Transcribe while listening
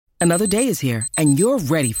Another day is here, and you're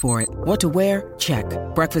ready for it. What to wear? Check.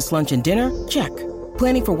 Breakfast, lunch, and dinner? Check.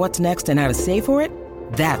 Planning for what's next and how to save for it?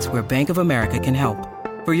 That's where Bank of America can help.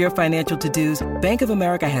 For your financial to-dos, Bank of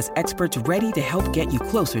America has experts ready to help get you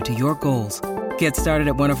closer to your goals. Get started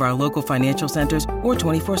at one of our local financial centers or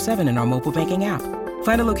 24/7 in our mobile banking app.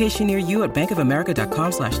 Find a location near you at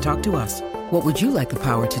bankofamerica.com/talktous. What would you like the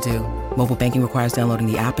power to do? Mobile banking requires downloading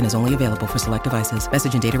the app and is only available for select devices.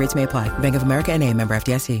 Message and data rates may apply. Bank of America N.A., member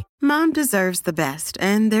FDIC. Mom deserves the best,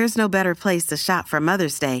 and there's no better place to shop for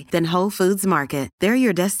Mother's Day than Whole Foods Market. They're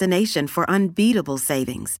your destination for unbeatable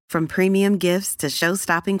savings, from premium gifts to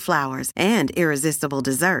show-stopping flowers and irresistible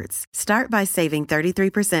desserts. Start by saving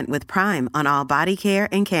 33% with Prime on all body care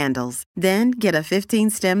and candles. Then get a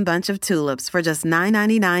 15-stem bunch of tulips for just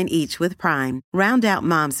 $9.99 each with Prime. Round out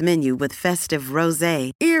Mom's menu with festive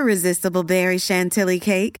rosé, irresistible berry chantilly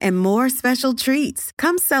cake, and more special treats.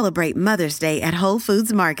 Come celebrate Mother's Day at Whole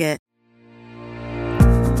Foods Market.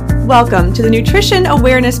 Welcome to the Nutrition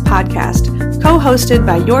Awareness Podcast, co-hosted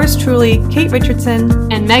by yours truly, Kate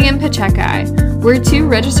Richardson and Megan Pacheco. We're two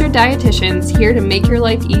registered dietitians here to make your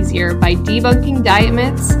life easier by debunking diet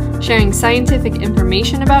myths, sharing scientific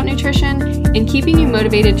information about nutrition, and keeping you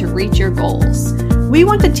motivated to reach your goals. We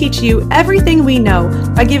want to teach you everything we know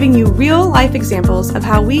by giving you real-life examples of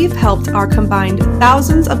how we've helped our combined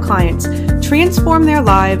thousands of clients transform their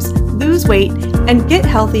lives, lose weight, and get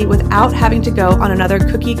healthy without having to go on another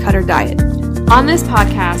cookie-cutter diet. On this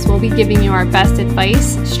podcast, we'll be giving you our best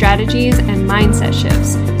advice, strategies, and mindset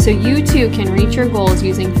shifts so you too can reach your goals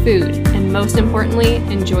using food and, most importantly,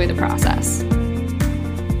 enjoy the process.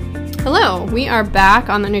 Hello, we are back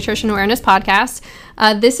on the Nutrition Awareness Podcast.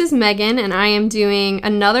 This is Megan, and I am doing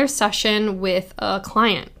another session with a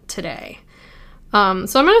client today. So I'm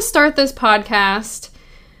going to start this podcast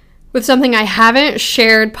with something I haven't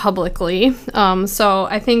shared publicly. So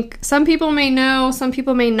I think some people may know, some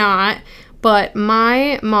people may not, but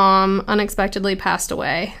my mom unexpectedly passed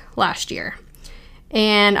away last year.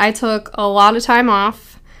 And I took a lot of time off.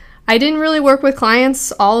 I didn't really work with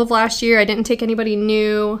clients all of last year. I didn't take anybody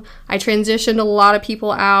new. I transitioned a lot of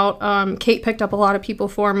people out. Kate picked up a lot of people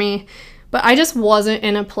for me, but I just wasn't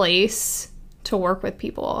in a place to work with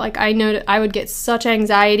people. Like, I know that I would get such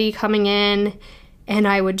anxiety coming in, and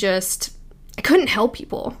I couldn't help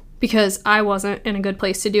people because I wasn't in a good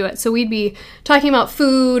place to do it. So we'd be talking about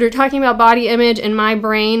food or talking about body image, and my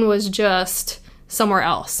brain was just somewhere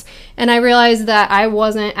else. And I realized that I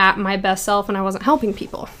wasn't at my best self and I wasn't helping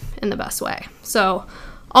people in the best way. So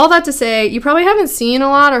all that to say, you probably haven't seen a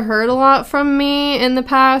lot or heard a lot from me in the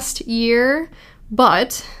past year,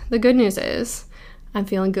 but the good news is I'm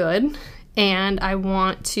feeling good, and I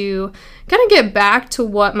want to kind of get back to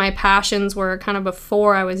what my passions were kind of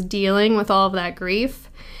before I was dealing with all of that grief.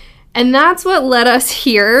 And that's what led us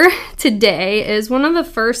here today. Is one of the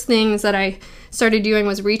first things that I started doing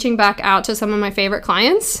was reaching back out to some of my favorite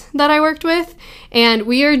clients that I worked with. And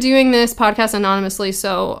we are doing this podcast anonymously,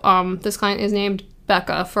 so this client is named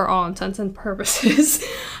Becca for all intents and purposes.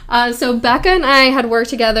 So Becca and I had worked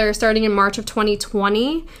together starting in March of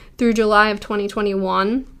 2020 through July of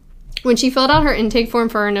 2021. When she filled out her intake form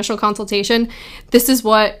for her initial consultation, this is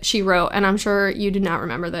what she wrote, and I'm sure you do not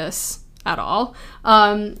remember this at all.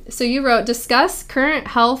 So you wrote, discuss current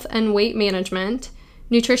health and weight management,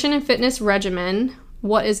 nutrition and fitness regimen,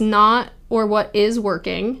 what is not or what is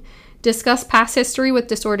working, discuss past history with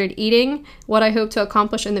disordered eating, what I hope to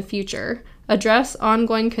accomplish in the future, address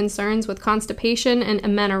ongoing concerns with constipation and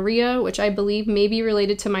amenorrhea, which I believe may be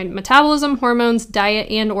related to my metabolism, hormones, diet,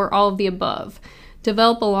 and or all of the above.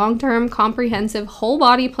 Develop a long-term, comprehensive,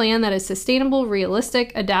 whole-body plan that is sustainable,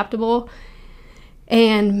 realistic, adaptable.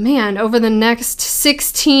 And man, over the next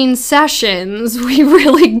 16 sessions, we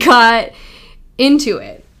really got into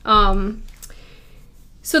it.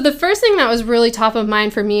 So the first thing that was really top of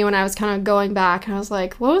mind for me when I was kind of going back, and I was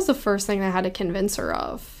like, what was the first thing I had to convince her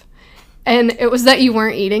of? And it was that you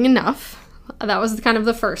weren't eating enough. That was kind of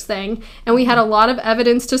the first thing. And we had a lot of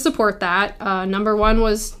evidence to support that. Number one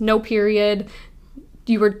was no period.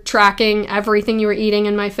 You were tracking everything you were eating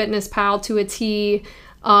in MyFitnessPal to a T.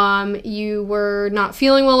 You were not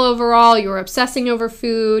feeling well overall. You were obsessing over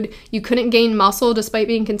food. You couldn't gain muscle despite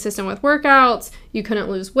being consistent with workouts. You couldn't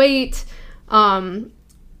lose weight. And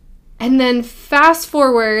then fast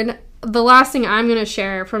forward, the last thing I'm going to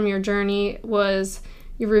share from your journey was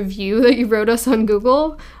your review that you wrote us on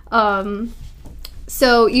Google.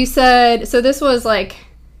 So you said, so this was like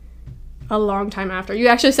a long time after. You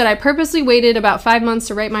actually said, I purposely waited about 5 months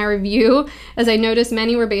to write my review as I noticed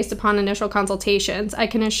many were based upon initial consultations. I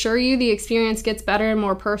can assure you the experience gets better and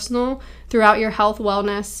more personal throughout your health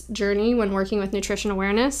wellness journey when working with nutrition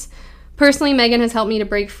awareness. Personally, Megan has helped me to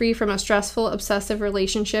break free from a stressful, obsessive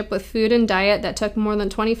relationship with food and diet that took more than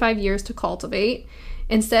 25 years to cultivate.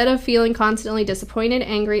 Instead of feeling constantly disappointed,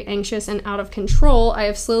 angry, anxious, and out of control, I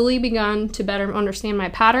have slowly begun to better understand my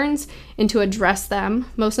patterns and to address them,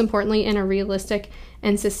 most importantly, in a realistic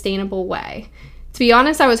and sustainable way. To be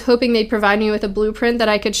honest, I was hoping they'd provide me with a blueprint that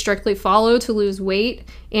I could strictly follow to lose weight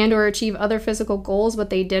and or achieve other physical goals, but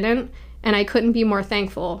they didn't, and I couldn't be more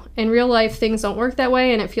thankful. In real life, things don't work that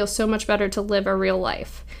way, and it feels so much better to live a real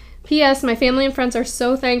life. P.S. My family and friends are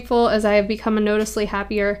so thankful as I have become a noticeably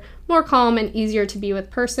happier, more calm, and easier to be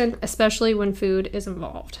with person, especially when food is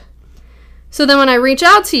involved. So then when I reached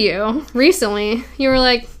out to you recently, you were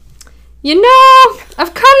like, I've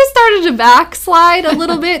kind of started to backslide a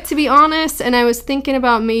little bit, to be honest, and I was thinking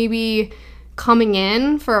about maybe coming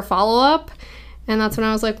in for a follow-up, and that's when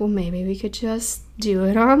I was like, well, maybe we could just do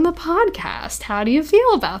it on the podcast. How do you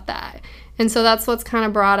feel about that? And so that's what's kind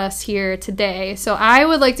of brought us here today. So I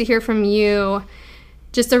would like to hear from you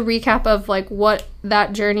just a recap of like what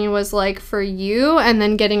that journey was like for you and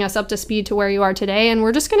then getting us up to speed to where you are today. And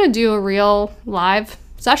we're just going to do a real live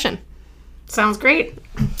session. Sounds great.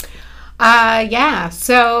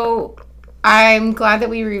 So I'm glad that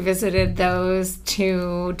we revisited those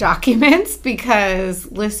 2 documents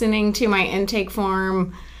because listening to my intake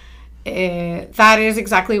form, that is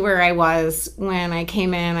exactly where I was when I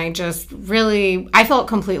came in. I felt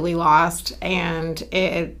completely lost, and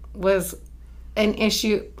it was an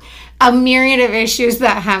issue, a myriad of issues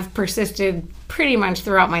that have persisted pretty much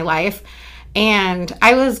throughout my life. And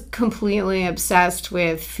I was completely obsessed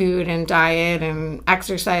with food and diet and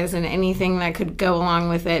exercise and anything that could go along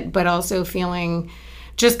with it, but also feeling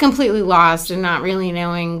just completely lost and not really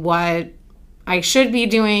knowing what I should be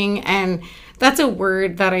doing. And that's a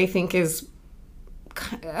word that I think is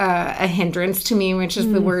a hindrance to me, which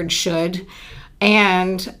is the word should.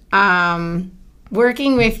 And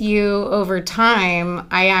working with you over time,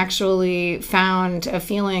 I actually found a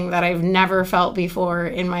feeling that I've never felt before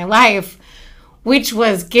in my life, which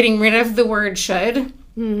was getting rid of the word should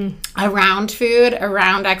around food,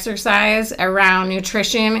 around exercise, around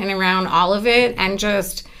nutrition, and around all of it, and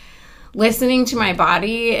just listening to my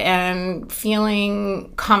body and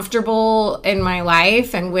feeling comfortable in my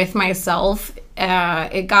life and with myself.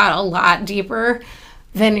 It got a lot deeper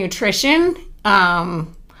than nutrition.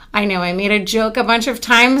 I know I made a joke a bunch of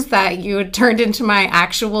times that you had turned into my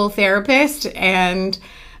actual therapist, and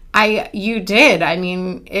you did. I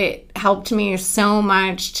mean, it helped me so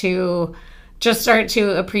much to just start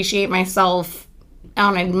to appreciate myself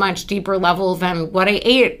on a much deeper level than what I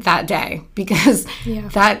ate that day, because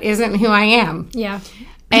that isn't who I am. Yeah.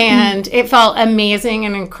 And it felt amazing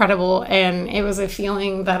and incredible, and it was a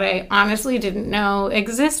feeling that I honestly didn't know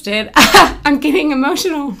existed. I'm getting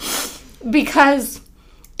emotional because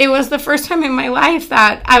it was the first time in my life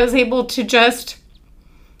that I was able to just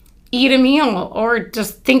eat a meal or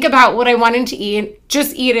just think about what I wanted to eat,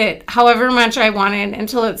 just eat it however much I wanted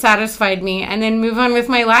until it satisfied me, and then move on with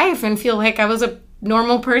my life and feel like I was a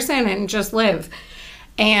normal person and just live.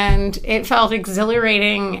 And it felt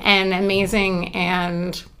exhilarating and amazing,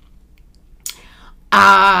 and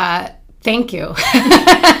thank you.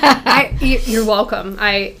 You're welcome.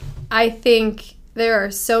 I think there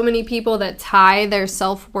are so many people that tie their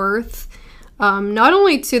self-worth not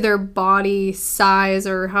only to their body size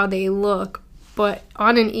or how they look, but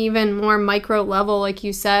on an even more micro level, like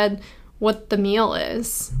you said, what the meal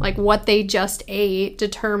is. Like what they just ate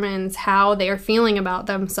determines how they are feeling about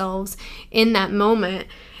themselves in that moment.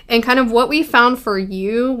 And kind of what we found for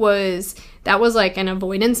you was that was like an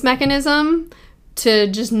avoidance mechanism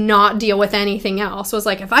to just not deal with anything else. Was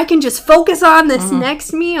like, if I can just focus on this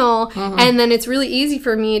next meal, and then it's really easy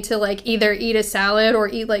for me to like either eat a salad or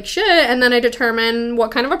eat like shit, and then I determine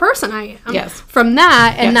what kind of a person I am from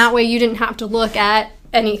that, and that way you didn't have to look at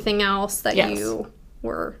anything else that you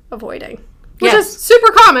were avoiding. Which is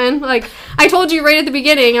super common. Like, I told you right at the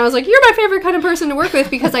beginning, I was like, you're my favorite kind of person to work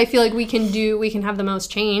with because I feel like we can have the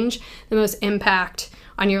most change, the most impact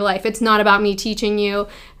on your life. It's not about me teaching you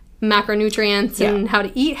macronutrients and how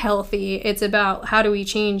to eat healthy. It's about how do we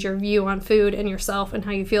change your view on food and yourself and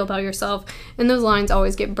how you feel about yourself. And those lines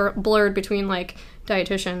always get blurred between like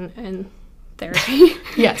dietitian and therapy.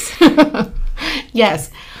 Yes.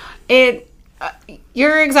 Yes.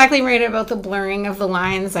 You're exactly right about the blurring of the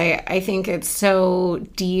lines. I think it's so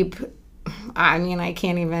deep. I mean, I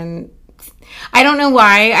can't even... I don't know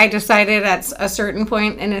why I decided at a certain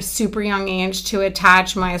point in a super young age to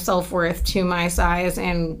attach my self-worth to my size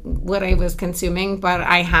and what I was consuming, but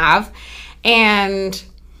I have. And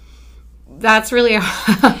that's really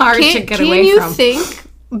hard to get away from. Can you think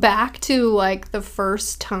back to, like, the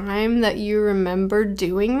first time that you remember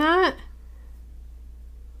doing that?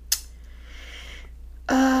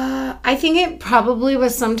 I think it probably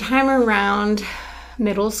was sometime around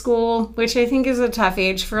middle school, which I think is a tough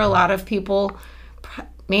age for a lot of people,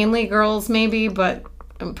 mainly girls maybe, but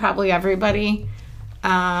probably everybody.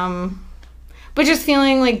 But just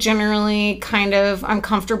feeling like generally kind of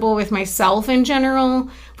uncomfortable with myself in general,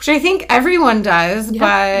 which I think everyone does.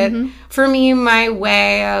 But for me, my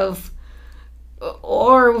way of,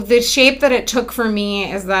 or the shape that it took for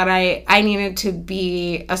me is that I needed to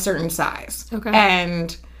be a certain size. Okay.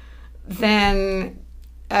 And then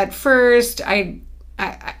at first I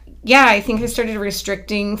think I started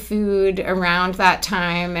restricting food around that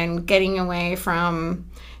time and getting away from,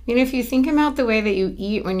 if you think about the way that you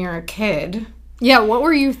eat when you're a kid. Yeah, what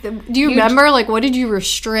were you, do you remember, like, what did you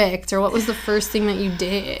restrict, or what was the first thing that you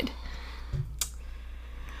did?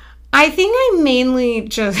 I think I mainly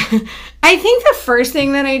just, I think the first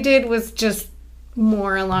thing that I did was just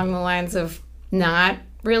more along the lines of not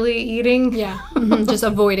really eating. Yeah, just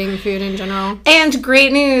avoiding food in general. And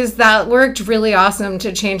great news, that worked really awesome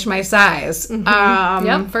to change my size.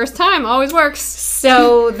 Yep, first time, always works.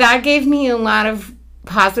 So that gave me a lot of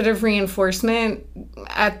positive reinforcement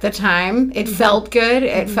at the time. It felt good.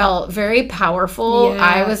 It felt very powerful. Yes.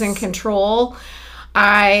 I was in control.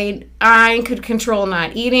 I could control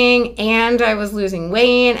not eating, and I was losing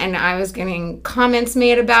weight, and I was getting comments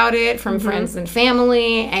made about it from friends and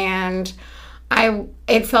family, and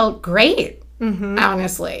it felt great,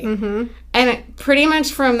 honestly. And pretty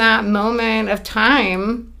much from that moment of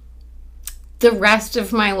time, the rest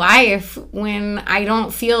of my life, when I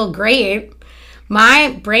don't feel great,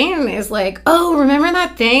 my brain is like, oh, remember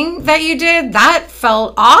that thing that you did? That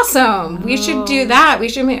felt awesome. We should do that.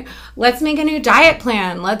 Let's make a new diet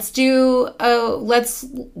plan. Let's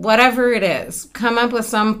whatever it is, come up with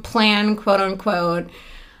some plan, quote unquote.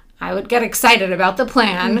 I would get excited about the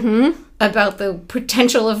plan, about the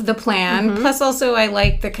potential of the plan. Plus also I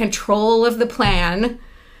like the control of the plan.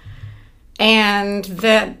 And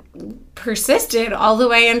that persisted all the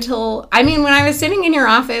way until, when I was sitting in your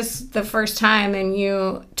office the first time and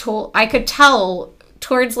I could tell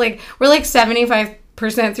towards we're 75%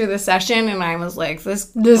 through the session, and I was like,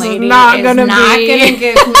 this lady is not gonna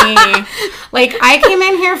give me, I came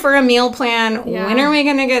in here for a meal plan. Yeah. When are we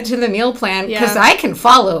going to get to the meal plan? Because I can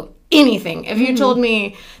follow anything. If you told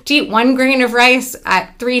me to eat 1 grain of rice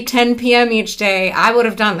at 3:10 p.m. each day, I would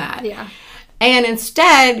have done that. Yeah. And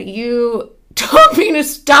instead, you told me to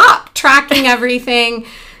stop tracking everything,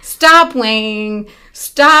 stop weighing,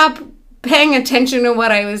 stop paying attention to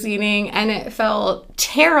what I was eating, and it felt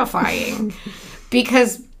terrifying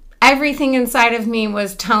because everything inside of me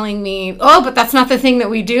was telling me, oh, but that's not the thing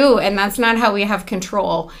that we do, and that's not how we have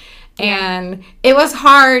control. And it was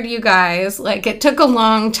hard, you guys. It took a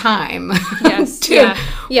long time to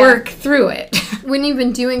work through it. When you've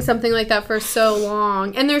been doing something like that for so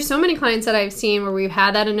long, and there's so many clients that I've seen where we've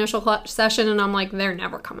had that initial session, and I'm like, they're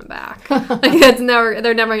never coming back. They're never going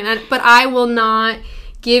to end. But I will not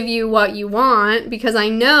give you what you want because I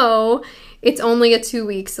know it's only a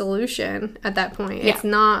 2-week solution at that point. Yeah. It's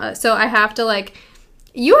not. So I have to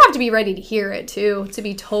you have to be ready to hear it too, to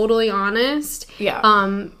be totally honest. Yeah.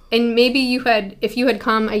 And maybe if you had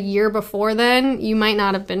come a year before then, you might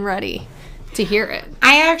not have been ready to hear it.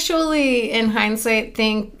 I actually, in hindsight,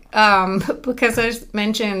 think, because I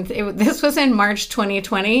mentioned, this was in March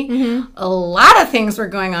 2020, a lot of things were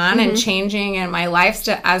going on and changing, and my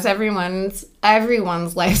lifestyle, as everyone's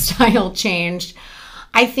lifestyle changed.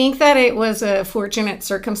 I think that it was a fortunate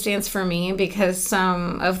circumstance for me because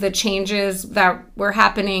some of the changes that were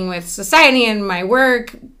happening with society and my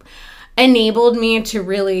work enabled me to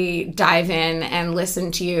really dive in and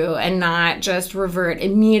listen to you and not just revert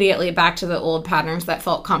immediately back to the old patterns that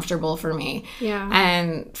felt comfortable for me. Yeah.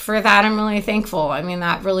 And for that, I'm really thankful.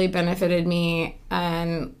 That really benefited me.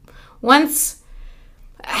 And once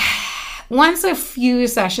a few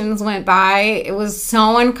sessions went by, it was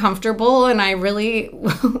so uncomfortable, and I really,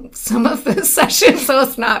 some of the sessions, I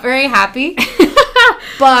was not very happy.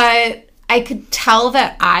 But I could tell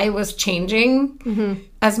that I was changing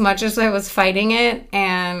as much as I was fighting it,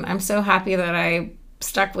 and I'm so happy that I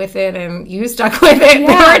stuck with it and you stuck with it. Yeah,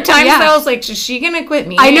 there were times that I was like, is she going to quit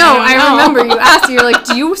me? I know. I remember you asked, you're like,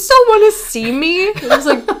 do you still want to see me? And I was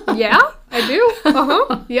like, yeah, I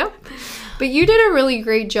do. Yeah. But you did a really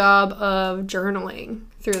great job of journaling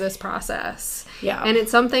through this process. Yeah. And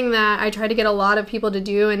it's something that I try to get a lot of people to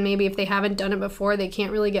do, and maybe if they haven't done it before, they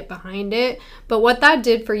can't really get behind it. But what that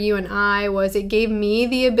did for you and I was it gave me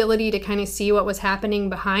the ability to kind of see what was happening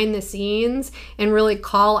behind the scenes and really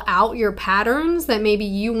call out your patterns that maybe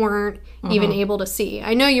you weren't even able to see.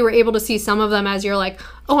 I know you were able to see some of them as you're like,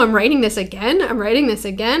 oh, I'm writing this again, I'm writing this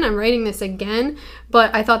again, I'm writing this again.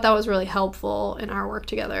 But I thought that was really helpful in our work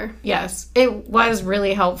together. Yes, it was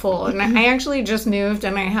really helpful. And I actually just moved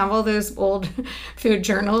and I have all those old food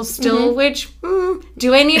journals still, which,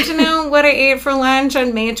 do I need to know what I ate for lunch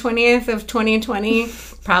on May 20th of 2020?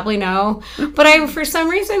 Probably no. But I, for some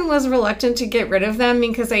reason, was reluctant to get rid of them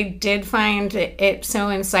because I did find it so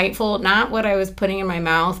insightful. Not what I was putting in my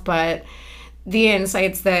mouth, but the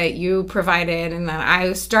insights that you provided. And that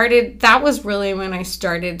I started, that was really when I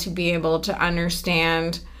started to be able to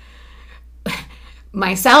understand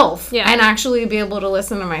myself and actually be able to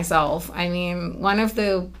listen to myself. I mean, one of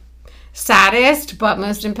the saddest but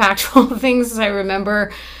most impactful things I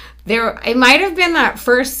remember, it might have been that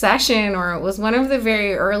first session, or it was one of the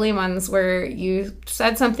very early ones where you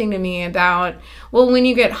said something to me about, well, when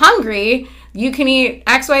you get hungry, you can eat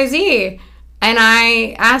XYZ. And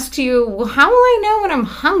I asked you, well, how will I know when I'm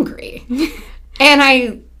hungry? And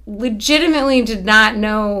I legitimately did not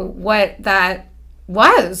know what that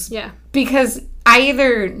was. Yeah. Because I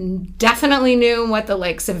either definitely knew what the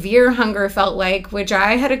like severe hunger felt like, which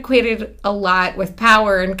I had equated a lot with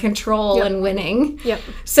power and control and winning. Yep.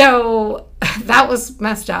 So that was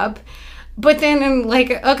messed up. But then I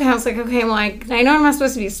was like, okay, well, I know I'm not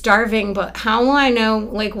supposed to be starving, but how will I know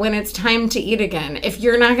like when it's time to eat again? If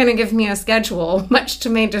you're not going to give me a schedule, much to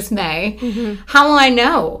my dismay, how will I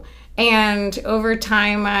know? And over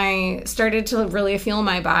time, I started to really feel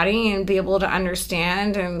my body and be able to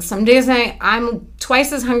understand. And some days I'm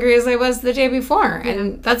twice as hungry as I was the day before.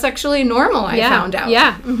 And that's actually normal, I found out.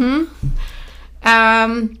 Yeah.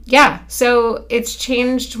 So it's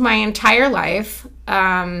changed my entire life,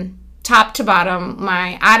 top to bottom,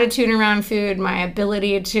 my attitude around food, my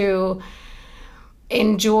ability to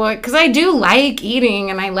enjoy, because I do like eating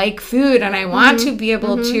and I like food and I want to be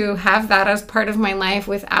able to have that as part of my life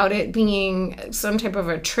without it being some type of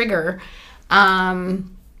a trigger. But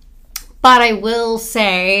I will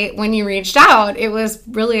say, when you reached out, it was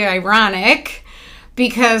really ironic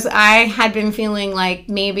because I had been feeling like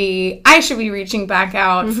maybe I should be reaching back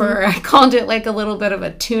out for, I called it like a little bit of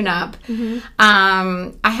a tune-up.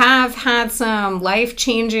 I have had some life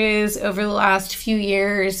changes over the last few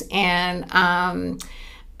years, and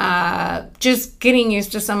just getting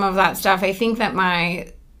used to some of that stuff. I think that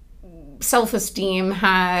my self-esteem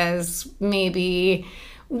has maybe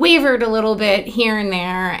wavered a little bit here and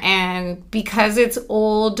there, and because it's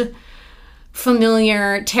old,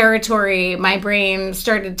 familiar territory, my brain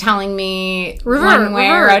started telling me one way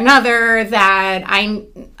or another that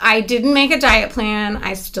I didn't make a diet plan.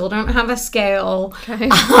 I still don't have a scale. Okay.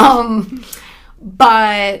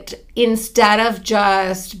 But instead of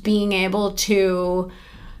just being able to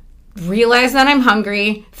realize that I'm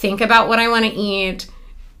hungry, think about what I want to eat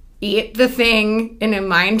the thing in a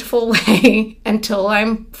mindful way until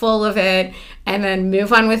I'm full of it, and then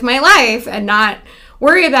move on with my life and not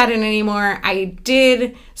worry about it anymore, I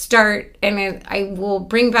did start, and I will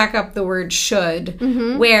bring back up the word should,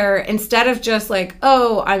 where instead of just like,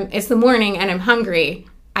 it's the morning and I'm hungry,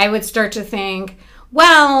 I would start to think,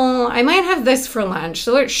 well, I might have this for lunch,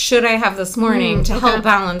 so what should I have this morning to help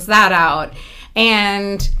balance that out?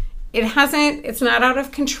 And it's not out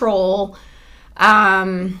of control,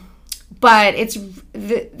 but it's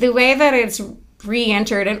the way that it's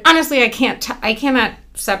re-entered, and honestly, I cannot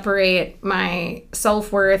separate my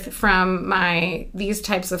self-worth from these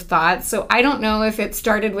types of thoughts. So I don't know if it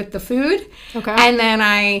started with the food, and then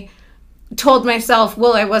I told myself,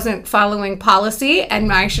 well, I wasn't following policy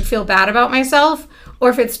and I should feel bad about myself, or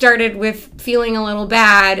if it started with feeling a little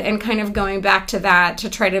bad and kind of going back to that to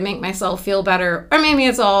try to make myself feel better, or maybe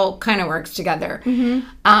it's all kind of works together.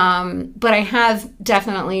 But I have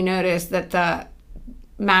definitely noticed that the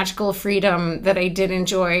magical freedom that I did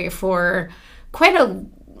enjoy for quite a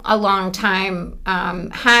long time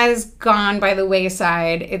has gone by the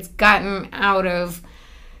wayside. It's gotten out of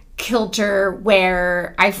kilter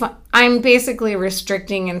where I'm basically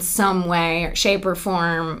restricting in some way, shape, or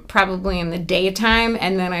form, probably in the daytime.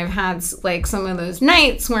 And then I've had like some of those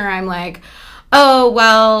nights where I'm like, oh,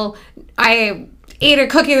 well, I ate a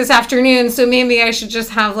cookie this afternoon, so maybe I should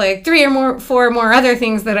just have like 4 more other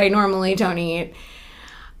things that I normally don't eat.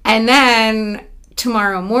 And then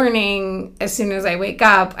tomorrow morning, as soon as I wake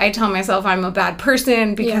up, I tell myself I'm a bad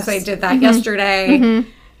person because I did that yesterday.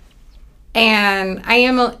 And I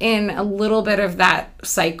am in a little bit of that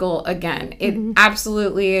cycle again. It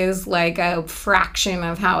absolutely is like a fraction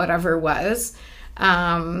of how it ever was.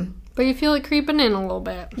 But you feel it creeping in a little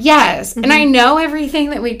bit. Yes. And I know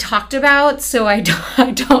everything that we talked about, so I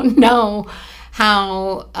don't know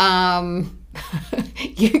how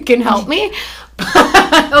you can help me.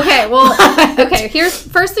 Okay, here's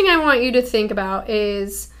first thing I want you to think about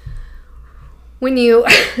is when you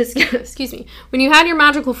excuse me, when you had your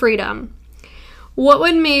magical freedom, what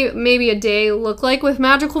would maybe a day look like with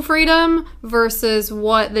magical freedom versus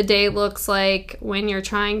what the day looks like when you're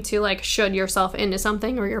trying to, like, should yourself into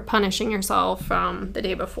something or you're punishing yourself from the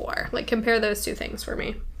day before? Like, compare those two things for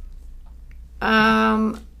me.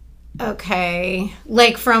 Okay.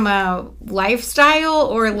 Like, from a lifestyle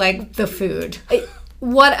or, like, the food?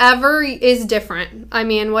 Whatever is different. I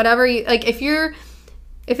mean, whatever you, like,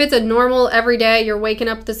 if it's a normal everyday, you're waking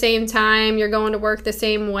up at the same time, you're going to work the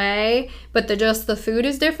same way, but just the food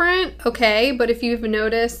is different, okay. But if you've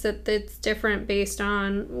noticed that it's different based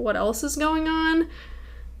on what else is going on,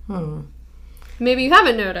 maybe you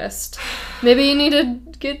haven't noticed. Maybe you need to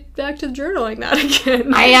get back to journaling that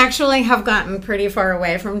again. I actually have gotten pretty far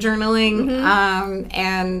away from journaling.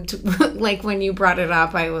 And like when you brought it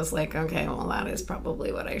up, I was like, okay, well, that is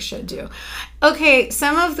probably what I should do. Okay,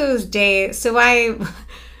 some of those days, so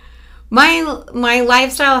my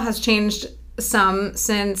lifestyle has changed some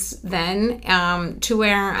since then, to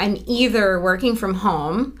where I'm either working from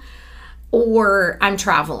home or I'm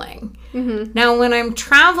traveling. Now, when I'm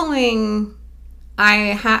traveling,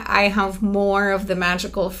 I have more of the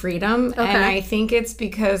magical freedom, and I think it's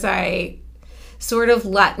because I sort of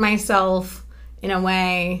let myself, in a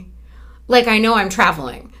way, like, I know I'm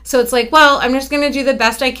traveling. So it's like, well, I'm just going to do the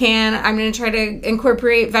best I can. I'm going to try to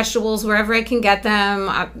incorporate vegetables wherever I can get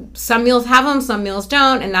them. Some meals have them, some meals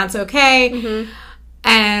don't, and that's okay.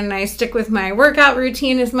 And I stick with my workout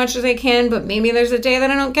routine as much as I can, but maybe there's a day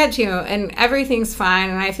that I don't get to, and everything's fine,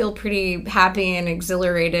 and I feel pretty happy and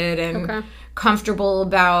exhilarated and comfortable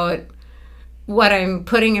about what I'm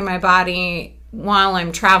putting in my body while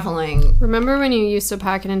I'm traveling. Remember when you used to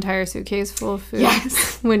pack an entire suitcase full of food?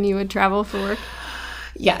 Yes. When you would travel for work?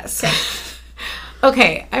 Yes.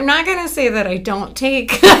 Okay, I'm not going to say that I don't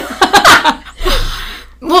take...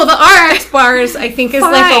 Well, the RX bars, I think, is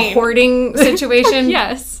like a hoarding situation.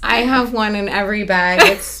 Yes. I have one in every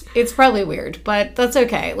bag. It's probably weird, but that's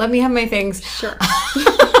okay. Let me have my things. Sure.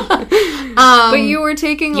 But you were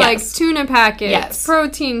taking, like, tuna packets,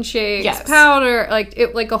 protein shakes, powder,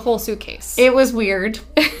 like a whole suitcase. It was weird.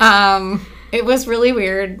 It was really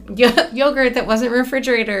weird. Yogurt that wasn't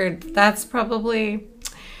refrigerated, that's probably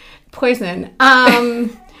poison.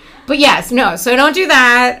 But yes, no, so don't do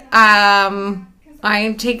that.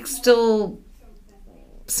 I take still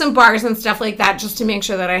some bars and stuff like that just to make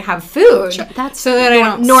sure that I have food. Sure, that's so that I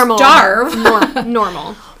don't starve.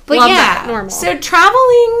 Normal. But love yeah, that. Normal. So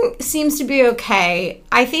traveling seems to be okay.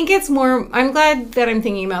 I think it's more, I'm glad that I'm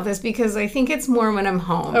thinking about this because I think it's more when I'm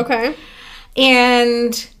home. Okay.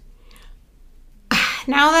 And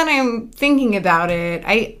now that I'm thinking about it,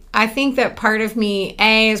 I think that part of me,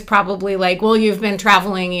 is probably like, well, you've been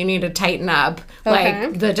traveling, you need to tighten up,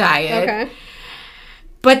 like, the diet. Okay.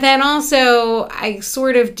 But then also, I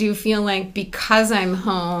sort of do feel like because I'm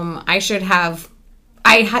home, I should have,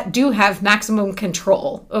 do have maximum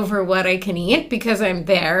control over what I can eat because I'm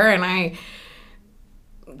there and I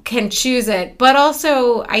can choose it. But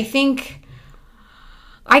also, I think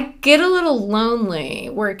I get a little lonely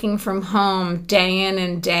working from home day in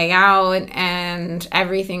and day out, and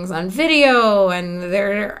everything's on video, and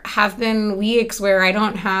there have been weeks where I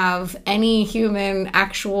don't have any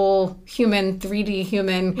actual human 3D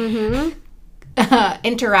human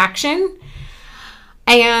interaction,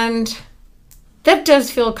 and that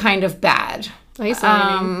does feel kind of bad.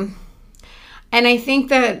 Isolating. And I think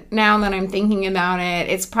that now that I'm thinking about it,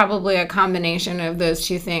 it's probably a combination of those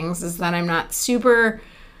two things, is that I'm not super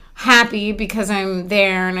happy because I'm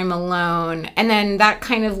there and I'm alone. And then that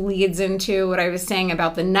kind of leads into what I was saying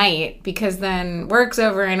about the night, because then work's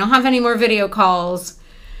over and I don't have any more video calls.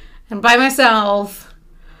 I'm by myself.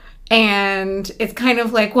 And it's kind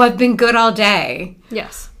of like, well, I've been good all day.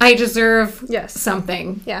 Yes. I deserve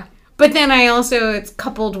something. Yeah. But then it's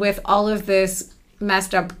coupled with all of this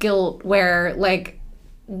messed up guilt where, like,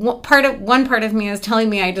 one part of me is telling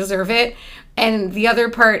me I deserve it, and the other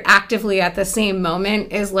part actively at the same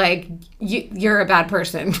moment is like, you're a bad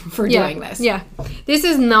person for doing this. Yeah. This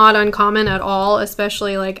is not uncommon at all,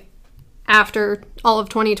 especially, like, after all of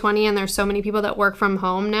 2020, and there's so many people that work from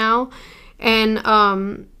home now.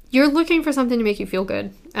 And you're looking for something to make you feel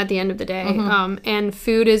good at the end of the day. And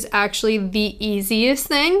food is actually the easiest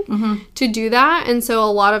thing to do that. And so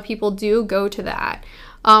a lot of people do go to that.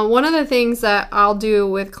 One of the things that I'll do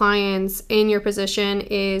with clients in your position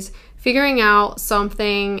is figuring out some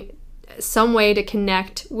way to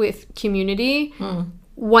connect with community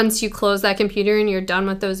once you close that computer and you're done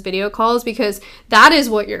with those video calls, because that is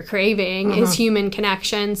what you're craving is human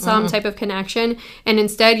connection, some type of connection. And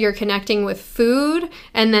instead you're connecting with food,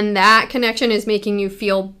 and then that connection is making you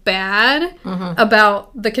feel bad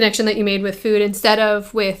about the connection that you made with food instead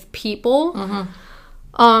of with people.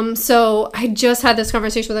 So I just had this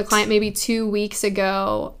conversation with a client maybe 2 weeks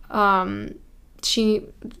ago. She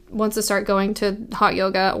wants to start going to hot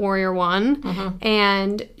yoga at Warrior One,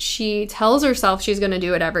 and she tells herself she's going to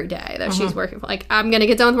do it every day, that she's working for, like, I'm going to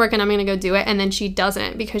get done with work and I'm going to go do it, and then she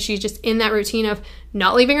doesn't, because she's just in that routine of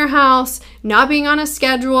not leaving her house, not being on a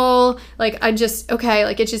schedule. Like, it's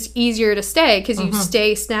just easier to stay because you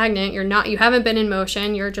stay stagnant. You haven't been in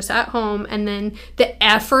motion. You're just at home. And then the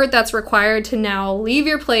effort that's required to now leave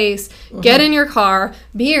your place, get in your car,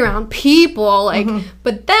 be around people,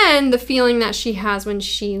 but then the feeling that she has when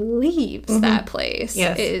she leaves that place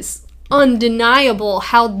is undeniable,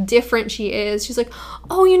 how different she is. She's like,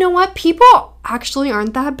 oh, you know what? People actually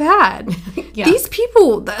aren't that bad. These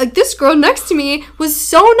people, like this girl next to me was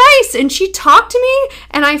so nice, and she talked to me,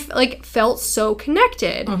 and I felt so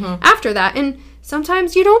connected after that. And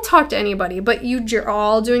sometimes you don't talk to anybody, but you're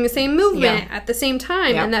all doing the same movement at the same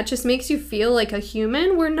time, and that just makes you feel like a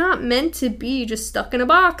human. We're not meant to be just stuck in a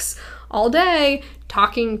box all day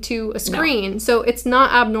talking to a screen. So it's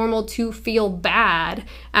not abnormal to feel bad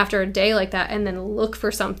after a day like that and then look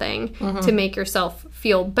for something to make yourself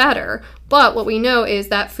feel better. But what we know is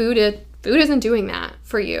that food isn't doing that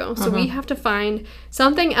for you. So we have to find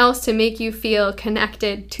something else to make you feel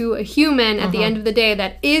connected to a human at the end of the day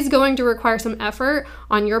that is going to require some effort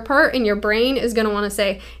on your part, and your brain is going to want to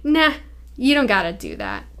say, nah, you don't got to do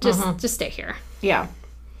that. Just stay here. Yeah.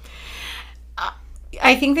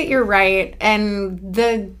 I think that you're right. And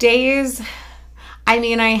the days, I've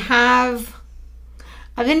been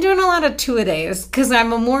doing a lot of 2-a-days because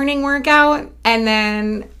I'm a morning workout, and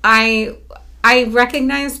then I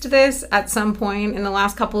recognized this at some point in the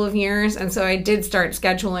last couple of years, and so I did start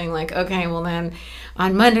scheduling, like, okay, well then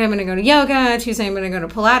on Monday I'm going to go to yoga, Tuesday I'm going to go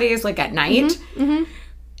to Pilates, like at night,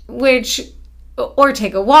 or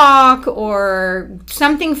take a walk or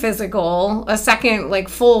something physical, a second like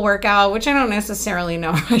full workout, which I don't necessarily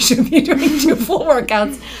know I should be doing 2 full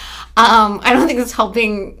workouts. I don't think it's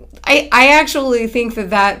helping. I actually think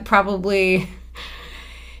that probably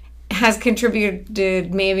has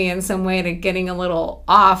contributed maybe in some way to getting a little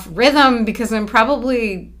off rhythm, because I'm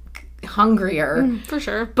probably hungrier. For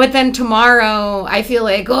sure. But then tomorrow I feel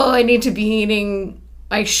like, I need to be eating,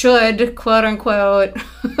 I should, quote unquote,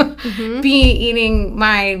 be eating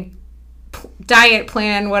my diet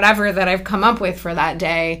plan, whatever that I've come up with for that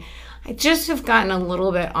day. I just have gotten a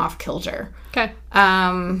little bit off kilter. Okay.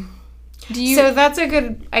 So that's a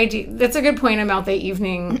good idea. That's a good point about the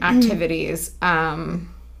evening activities.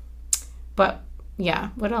 But yeah,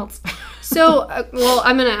 what else? So,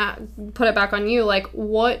 I'm going to put it back on you. Like,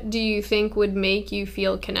 what do you think would make you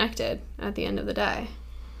feel connected at the end of the day?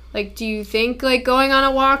 Like, do you think, like, going on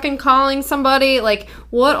a walk and calling somebody, like,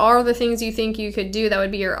 what are the things you think you could do that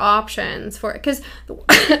would be your options for it? Because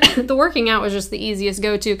the working out was just the easiest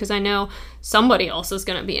go-to, because I know somebody else is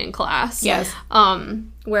going to be in class. Yes.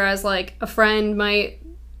 Whereas, like, a friend might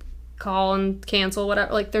call and cancel,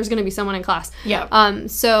 whatever. Like, there's going to be someone in class. Yeah.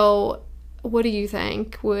 So what do you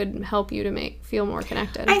think would help you to feel more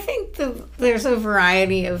connected? I think there's a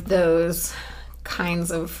variety of those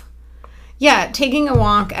kinds of... Yeah, taking a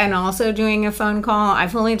walk and also doing a phone call.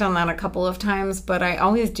 I've only done that a couple of times, but I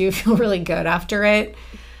always do feel really good after it.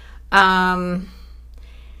 A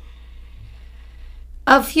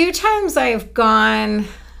few times I've gone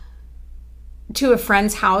to a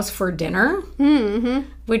friend's house for dinner,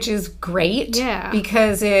 which is great. Yeah.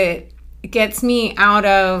 Because it gets me out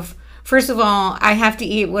of... First of all, I have to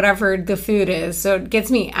eat whatever the food is. So it gets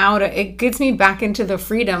me back into the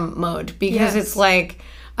freedom mode, because it's like...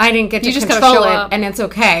 I didn't get to control it, and it's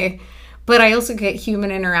okay. But I also get human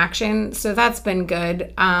interaction, so that's been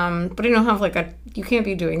good. But I don't have you can't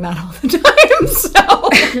be doing that all the time, so.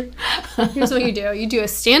 Here's what you do. You do a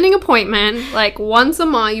standing appointment, like once a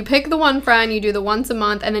month. You pick the one friend, you do the once a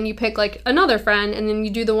month, and then you pick like another friend, and then you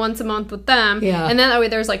do the once a month with them. Yeah. And then that way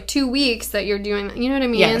there's like 2 weeks that you're doing, you know what I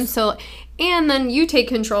mean? Yes. So, and then you take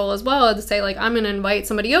control as well to say, like, I'm going to invite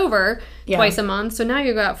somebody over twice a month. So now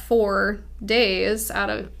you've got 4 days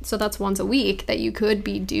so that's once a week that you could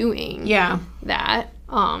be doing that.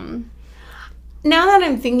 Now that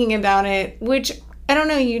I'm thinking about it, which I don't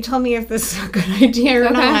know, you tell me if this is a good idea or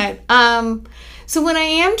not. So when I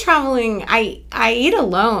am traveling, I eat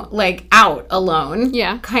alone, like out alone,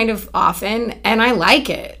 kind of often, and I like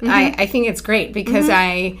it. I think it's great because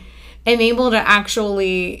I am able to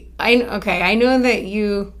actually, I know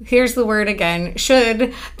that here's the word again,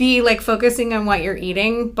 should be like focusing on what you're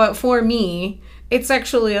eating, but for me, it's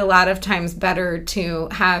actually a lot of times better to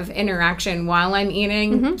have interaction while I'm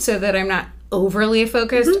eating so that I'm not overly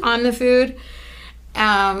focused on the food.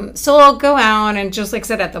 So I'll go out and just like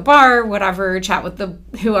sit at the bar, whatever, chat with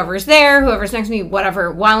whoever's there, whoever's next to me,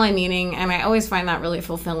 whatever, while I'm eating. And I always find that really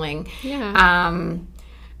fulfilling. Yeah.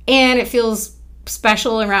 And it feels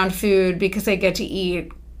special around food because I get to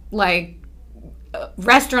eat like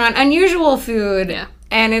restaurant, unusual food. Yeah.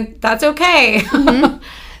 And that's okay.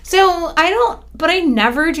 So but I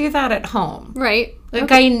never do that at home. Right.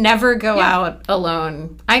 Like I never go out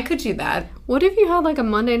alone. I could do that. What if you had like a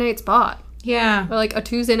Monday night spot? Yeah. Or like a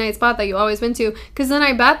Tuesday night spot that you always went to. Because then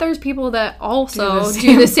I bet there's people that also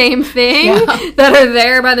do the same thing that are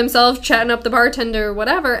there by themselves chatting up the bartender or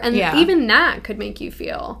whatever. And even that could make you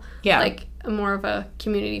feel like more of a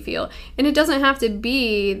community feel. And it doesn't have to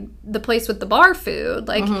be the place with the bar food.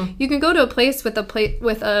 Like you can go to a place with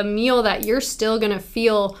a meal that you're still going to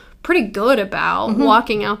feel pretty good about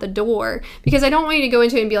walking out the door, because I don't want you to go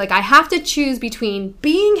into it and be like, I have to choose between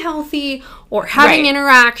being healthy or having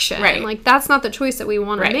interaction. Right. Like that's not the choice that we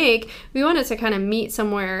want to make. We want it to kind of meet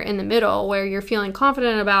somewhere in the middle where you're feeling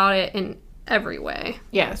confident about it in every way.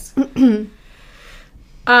 Yes.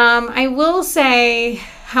 I will say,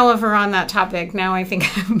 however, on that topic, now I think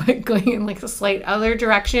I'm going in like a slight other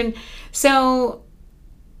direction. So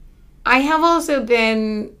I have also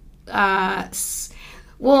been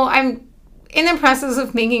I'm in the process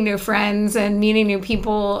of making new friends and meeting new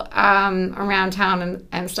people around town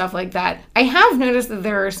and stuff like that. I have noticed that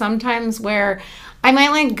there are some times where I might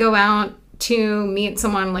like go out to meet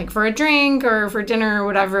someone like for a drink or for dinner or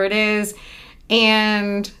whatever it is.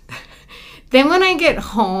 And then when I get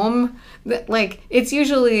home, like it's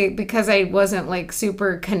usually because I wasn't like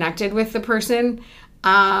super connected with the person.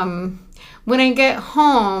 When I get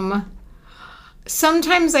home,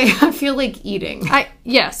 sometimes I feel like eating.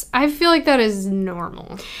 Yes, I feel like that is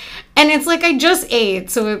normal. And it's like I just ate,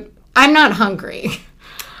 so I'm not hungry.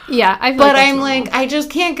 Yeah, I feel but like I'm normal. Like, I just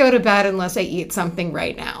can't go to bed unless I eat something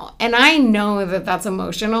right now. And I know that that's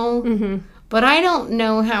emotional, but I don't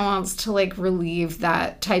know how else to like relieve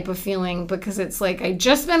that type of feeling, because it's like I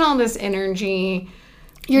just spent all this energy.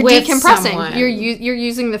 You're with decompressing. Someone. You're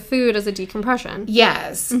using the food as a decompression.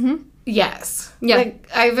 Yes. Yes. Yeah. Like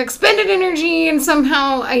I've expended energy and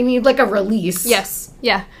somehow I need like a release. Yes.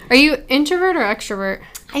 Yeah. Are you introvert or extrovert?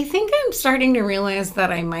 I think I'm starting to realize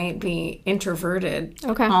that I might be introverted.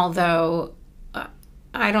 Okay. Although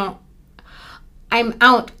I'm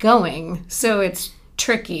outgoing, so it's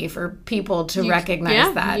tricky for people to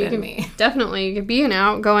recognize that in me. Definitely. You could be an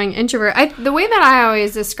outgoing introvert. The way that I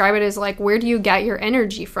always describe it is like, where do you get your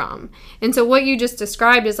energy from? And so what you just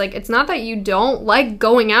described is like, it's not that you don't like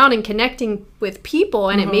going out and connecting with people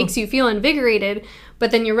and it makes you feel invigorated, but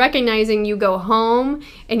then you're recognizing you go home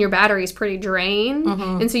and your battery's pretty drained.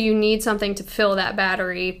 And so you need something to fill that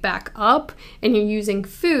battery back up, and you're using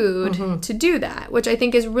food to do that, which I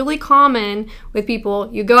think is really common with people.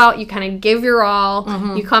 You go out, you kind of give your all,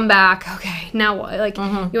 you come back, okay, now what? Like you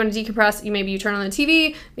want to decompress, maybe you turn on the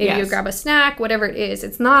TV, maybe you grab a snack, whatever it is.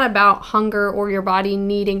 It's not about hunger or your body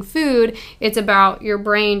needing food. It's about your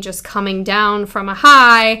brain just coming down from a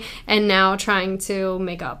high and now trying to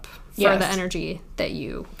make up for the energy that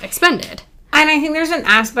you expended. And I think there's an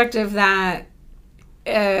aspect of that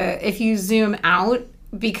if you zoom out,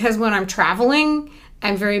 because when I'm traveling,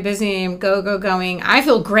 I'm very busy, I'm going. I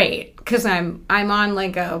feel great because I'm on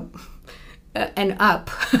like an up.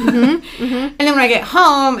 And then when I get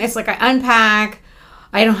home, it's like I unpack.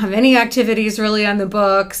 I don't have any activities really on the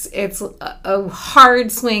books. It's a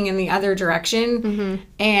hard swing in the other direction.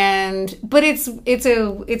 But it's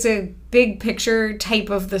a big picture type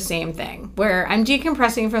of the same thing where I'm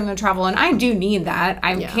decompressing from the travel, and I do need that.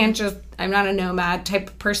 I'm not a nomad type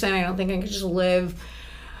of person. I don't think I can just live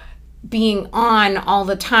being on all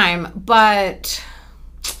the time, but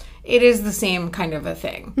it is the same kind of a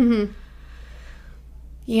thing.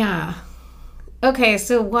 Yeah. Okay,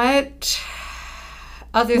 so what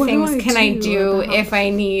other things can I do if I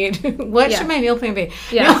need? What should my meal plan be?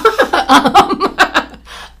 Yeah.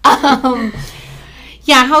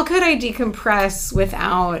 How could I decompress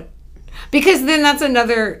without? Because then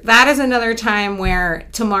that is another time where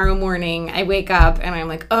tomorrow morning I wake up and I'm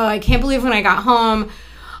like, oh, I can't believe when I got home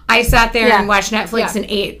I sat there and watched Netflix Yeah.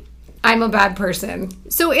 and ate. I'm a bad person.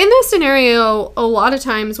 So in this scenario, a lot of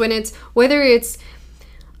times whether it's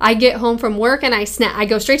I get home from work and I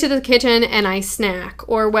go straight to the kitchen and I snack,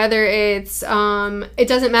 or whether it's it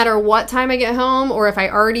doesn't matter what time I get home, or if I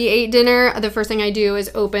already ate dinner, the first thing I do is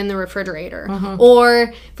open the refrigerator.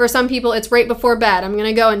 Or for some people, it's right before bed. I'm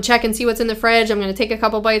gonna go and check and see what's in the fridge. I'm gonna take a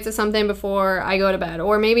couple bites of something before I go to bed.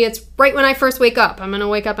 Or maybe it's right when I first wake up. I'm gonna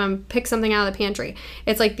wake up and pick something out of the pantry.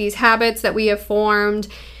 It's like these habits that we have formed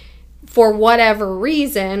for whatever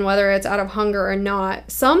reason, whether it's out of hunger or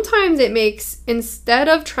not. Sometimes it makes, instead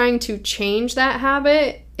of trying to change that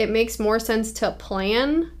habit, it makes more sense to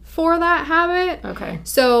plan for that habit. Okay.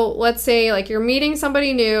 So let's say like you're meeting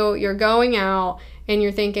somebody new, you're going out, and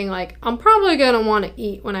you're thinking like, I'm probably going to want to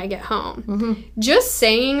eat when I get home. Just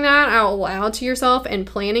saying that out loud to yourself and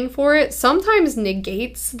planning for it sometimes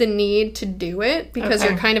negates the need to do it, because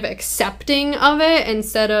you're kind of accepting of it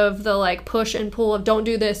instead of the like push and pull of don't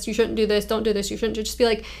do this, you shouldn't do this, don't do this, you shouldn't. Just be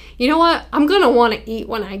like, you know what, I'm going to want to eat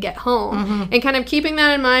when I get home. And kind of keeping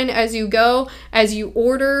that in mind as you go, as you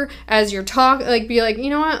order, as you're like be like,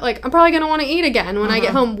 you know what, like I'm probably going to want to eat again when I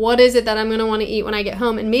get home. What is it that I'm going to want to eat when I get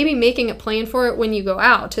home? And maybe making a plan for it when you go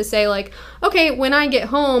out, to say like, okay, when I get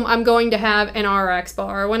home, I'm going to have an RX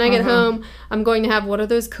bar. When I get home, I'm going to have, what are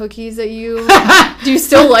those cookies that you, do you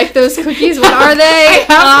still like those cookies? What are they?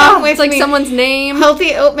 It's like someone's name.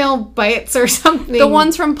 Healthy oatmeal bites or something. The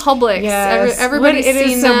ones from Publix. Yes. Everybody's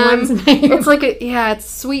seen them. It's like it's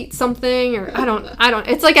sweet something, or I don't,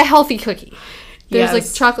 it's like a healthy cookie. There's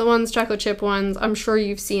like chocolate ones, chocolate chip ones. I'm sure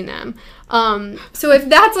you've seen them. So if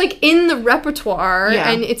that's like in the repertoire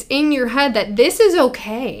and it's in your head that this is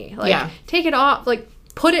okay, like take it off, like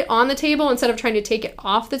put it on the table instead of trying to take it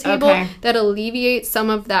off the table. That alleviates some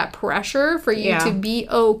of that pressure for you to be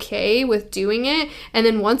okay with doing it. And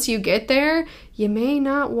then once you get there, you may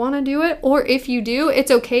not want to do it. Or if you do,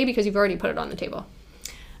 it's okay because you've already put it on the table.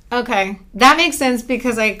 Okay, that makes sense,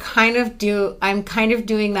 because I'm kind of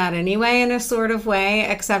doing that anyway in a sort of way,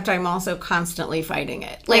 except I'm also constantly fighting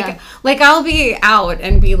it. Like I'll be out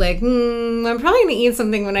and be like, I'm probably gonna eat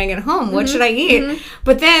something when I get home. What should I eat?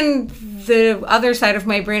 But then the other side of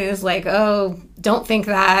my brain is like, oh, don't think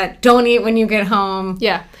that. Don't eat when you get home.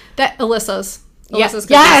 Yeah, that Alyssa's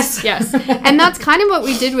cookies. Yes. And that's kind of what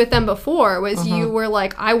we did with them before, was you were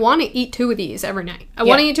like, I want to eat 2 of these every night. I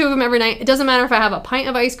want to eat 2 of them every night. It doesn't matter if I have a pint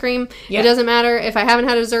of ice cream. It doesn't matter if I haven't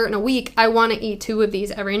had a dessert in a week. I want to eat 2 of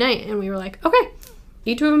these every night. And we were like, okay,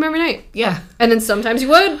 eat 2 of them every night. Yeah. And then sometimes you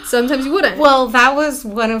would, sometimes you wouldn't. Well, that was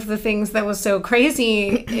one of the things that was so crazy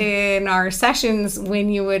in our sessions, when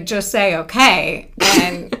you would just say, okay.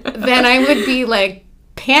 And then I would be like,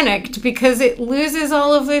 panicked, because it loses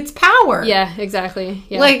all of its power. Yeah, exactly.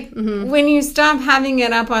 Yeah. Like when you stop having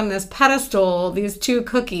it up on this pedestal, these 2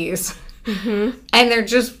 cookies, and they're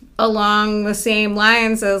just along the same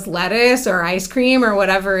lines as lettuce or ice cream or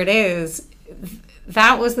whatever it is,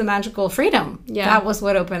 that was the magical freedom. Yeah. That was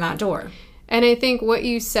what opened that door. And I think what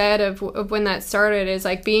you said of when that started is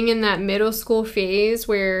like being in that middle school phase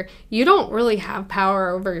where you don't really have power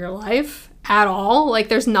over your life at all. Like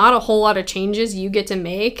there's not a whole lot of changes you get to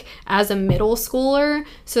make as a middle schooler.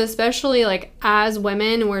 So especially like as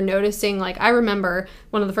women, we're noticing, like I remember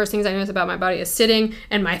one of the first things I noticed about my body is sitting,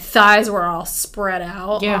 and my thighs were all spread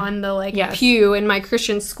out on the pew in my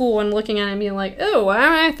Christian school, and looking at it and being like, oh, why are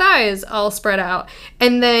my thighs all spread out?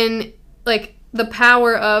 And then like the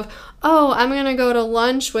power of, oh, I'm going to go to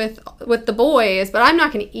lunch with the boys, but I'm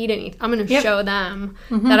not going to eat anything. I'm going to show them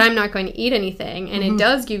that I'm not going to eat anything. And it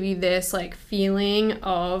does give you this, like, feeling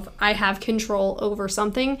of I have control over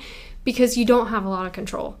something, because you don't have a lot of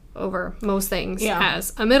control over most things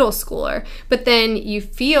as a middle schooler. But then you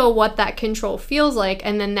feel what that control feels like,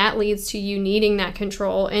 and then that leads to you needing that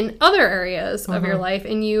control in other areas of your life.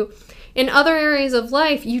 And in other areas of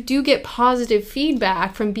life, you do get positive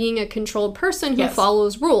feedback from being a controlled person who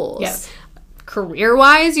follows rules. Yes.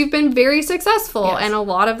 Career-wise, you've been very successful, and a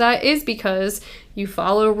lot of that is because you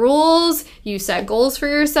follow rules, you set goals for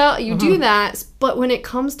yourself, you do that. But when it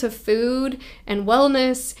comes to food and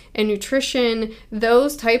wellness and nutrition,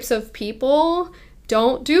 those types of people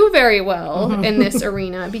don't do very well in this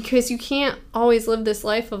arena, because you can't always live this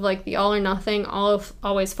life of like the all or nothing,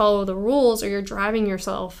 always follow the rules, or you're driving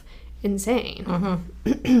yourself insane.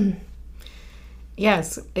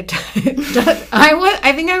 Yes, it does.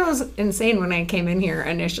 I think I was insane when I came in here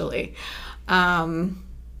initially.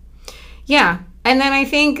 Yeah. And then I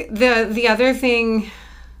think the other thing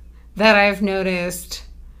that I've noticed,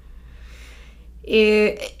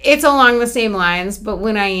 it's along the same lines, but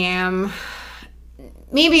when I am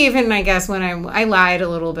maybe even, I guess, when I lied a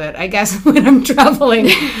little bit, I guess, when I'm traveling,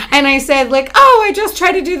 and I said, like, oh, I just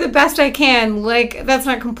try to do the best I can. Like, that's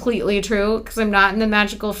not completely true, because I'm not in the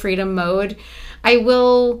magical freedom mode.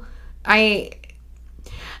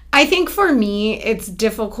 I think for me, it's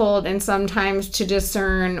difficult and sometimes to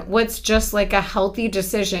discern what's just like a healthy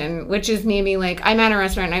decision, which is maybe like I'm at a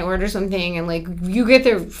restaurant and I order something and like you get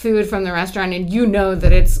the food from the restaurant and you know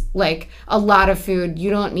that it's like a lot of food. You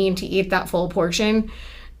don't need to eat that full portion.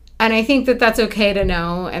 And I think that that's okay to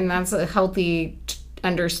know, and that's a healthy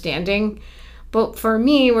understanding. But for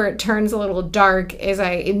me, where it turns a little dark is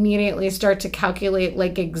I immediately start to calculate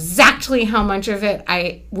like exactly how much of it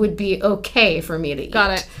I would be okay for me to eat.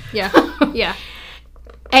 Got it. Yeah. Yeah.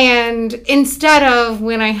 And instead of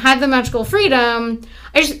when I had the magical freedom,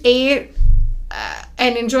 I just ate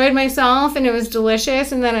and enjoyed myself, and it was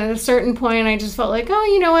delicious. And then at a certain point, I just felt like, oh,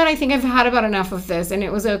 you know what? I think I've had about enough of this, and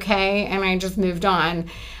it was okay. And I just moved on.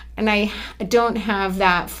 And I don't have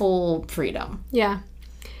that full freedom. Yeah.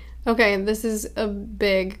 Okay, this is a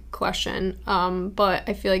big question, but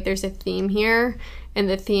I feel like there's a theme here, and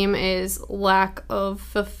the theme is lack of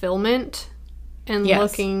fulfillment and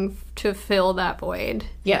looking to fill that void.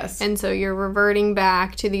 Yes. And so you're reverting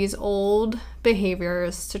back to these old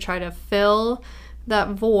behaviors to try to fill that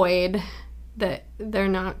void that they're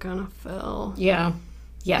not gonna fill. Yeah.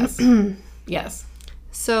 Yes. Yes.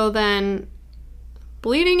 So then,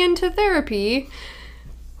 bleeding into therapy,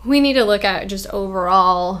 we need to look at just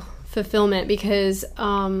overall fulfillment, because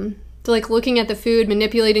like looking at the food,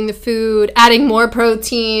 manipulating the food, adding more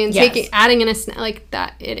protein, adding in a snack like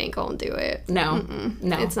that, it ain't gonna do it. No.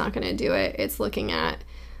 No, it's not gonna do it. It's looking at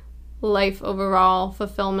life overall,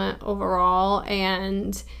 fulfillment overall,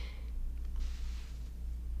 and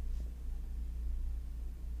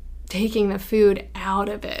taking the food out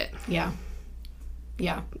of it. Yeah.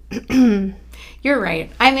 You're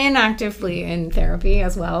right. I'm actively in therapy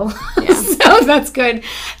as well. Yeah. So that's good.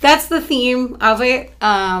 That's the theme of it.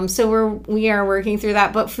 So we are working through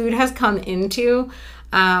that, but food has come into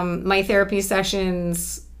my therapy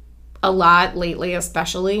sessions a lot lately,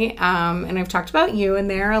 especially. And I've talked about you in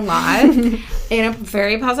there a lot in a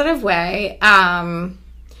very positive way.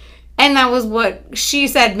 And that was what she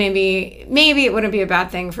said. Maybe it wouldn't be a bad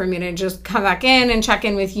thing for me to just come back in and check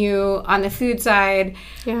in with you on the food side.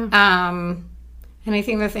 Yeah. And I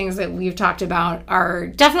think the things that we've talked about are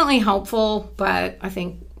definitely helpful, but I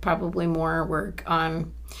think probably more work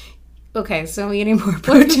on. Okay, so eating more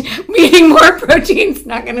protein's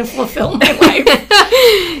not going to fulfill my life.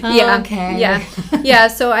 Yeah. Okay. Yeah.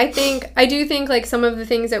 So I do think like some of the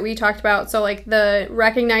things that we talked about. So like the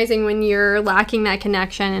recognizing when you're lacking that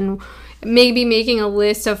connection, and maybe making a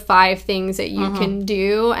list of 5 things that you can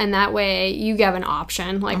do, and that way you have an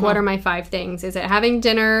option. Like, what are my 5 things? Is it having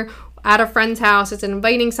dinner at a friend's house? Is it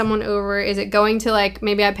inviting someone over? Is it going to, like,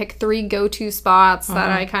 maybe I pick 3 go-to spots that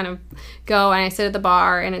I kind of go and I sit at the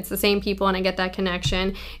bar and it's the same people and I get that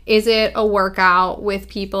connection? Is it a workout with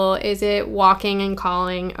people? Is it walking and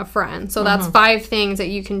calling a friend? So that's 5 things that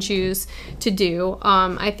you can choose to do.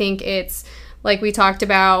 I think it's, like we talked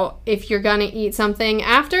about, if you're going to eat something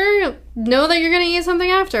after, know that you're going to eat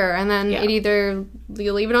something after. And then it either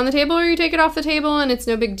you leave it on the table or you take it off the table, and it's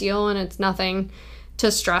no big deal and it's nothing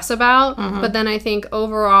to stress about. But then I think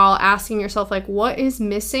overall asking yourself, like, what is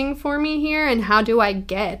missing for me here, and how do I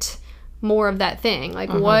get more of that thing?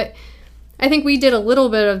 Like, what, I think we did a little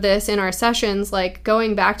bit of this in our sessions, like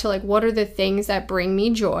going back to like, what are the things that bring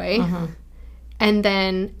me joy? And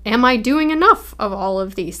then, am I doing enough of all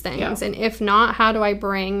of these things? And if not, how do I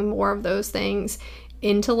bring more of those things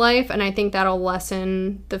into life? And I think that'll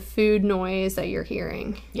lessen the food noise that you're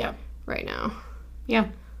hearing right now. Yeah,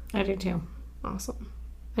 I do too. Awesome.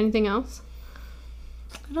 Anything else?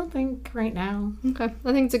 I don't think right now. Okay.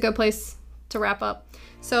 I think it's a good place to wrap up.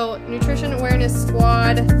 So, Nutrition Awareness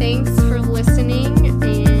Squad, thanks for listening, and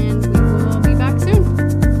we will be back soon.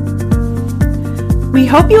 We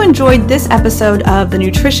hope you enjoyed this episode of the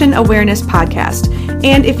Nutrition Awareness Podcast.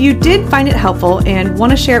 And if you did find it helpful and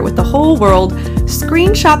want to share it with the whole world,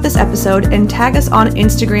 screenshot this episode and tag us on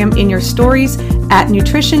Instagram in your stories at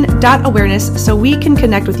nutrition.awareness so we can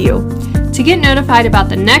connect with you. To get notified about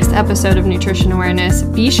the next episode of Nutrition Awareness,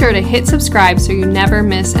 be sure to hit subscribe so you never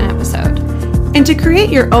miss an episode. And to create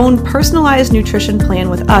your own personalized nutrition plan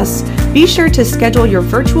with us, be sure to schedule your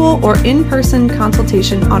virtual or in-person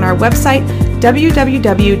consultation on our website,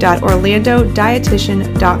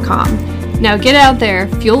 www.orlandodietitian.com. Now get out there,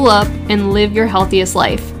 fuel up, and live your healthiest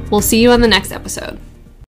life. We'll see you on the next episode.